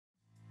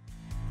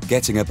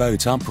Getting a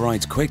boat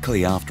upright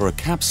quickly after a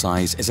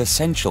capsize is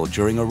essential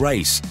during a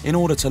race in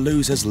order to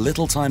lose as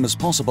little time as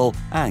possible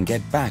and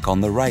get back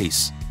on the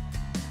race.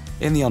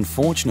 In the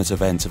unfortunate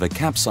event of a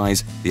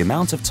capsize, the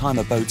amount of time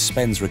a boat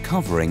spends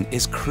recovering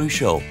is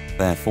crucial.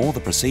 Therefore,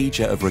 the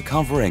procedure of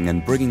recovering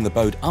and bringing the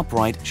boat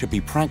upright should be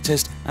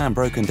practiced and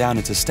broken down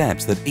into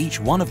steps that each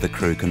one of the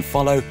crew can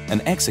follow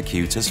and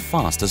execute as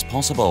fast as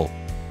possible.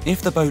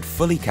 If the boat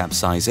fully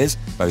capsizes,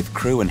 both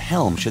crew and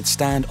helm should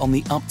stand on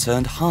the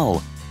upturned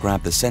hull,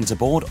 grab the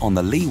centerboard on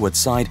the leeward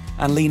side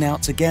and lean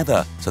out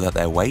together so that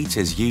their weight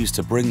is used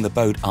to bring the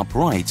boat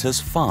upright as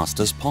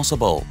fast as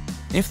possible.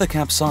 If the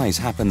capsize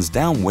happens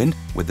downwind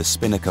with the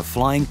spinnaker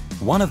flying,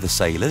 one of the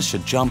sailors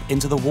should jump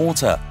into the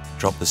water,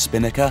 drop the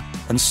spinnaker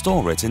and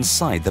store it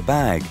inside the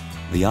bag.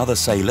 The other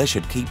sailor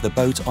should keep the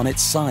boat on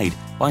its side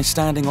by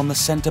standing on the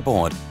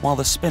centerboard while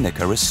the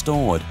spinnaker is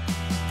stored.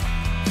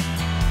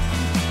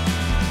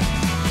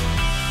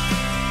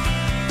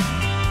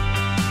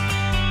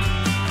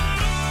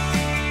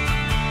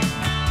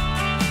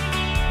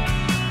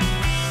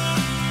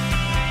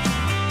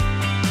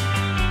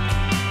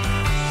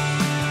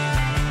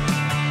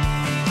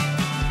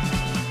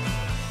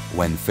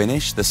 When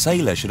finished, the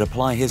sailor should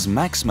apply his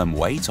maximum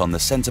weight on the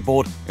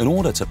centerboard in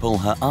order to pull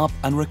her up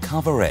and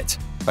recover it.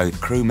 Both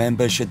crew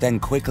members should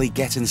then quickly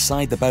get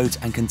inside the boat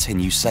and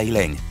continue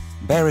sailing.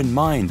 Bear in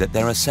mind that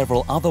there are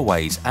several other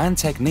ways and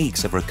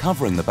techniques of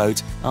recovering the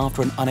boat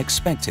after an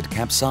unexpected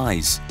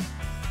capsize.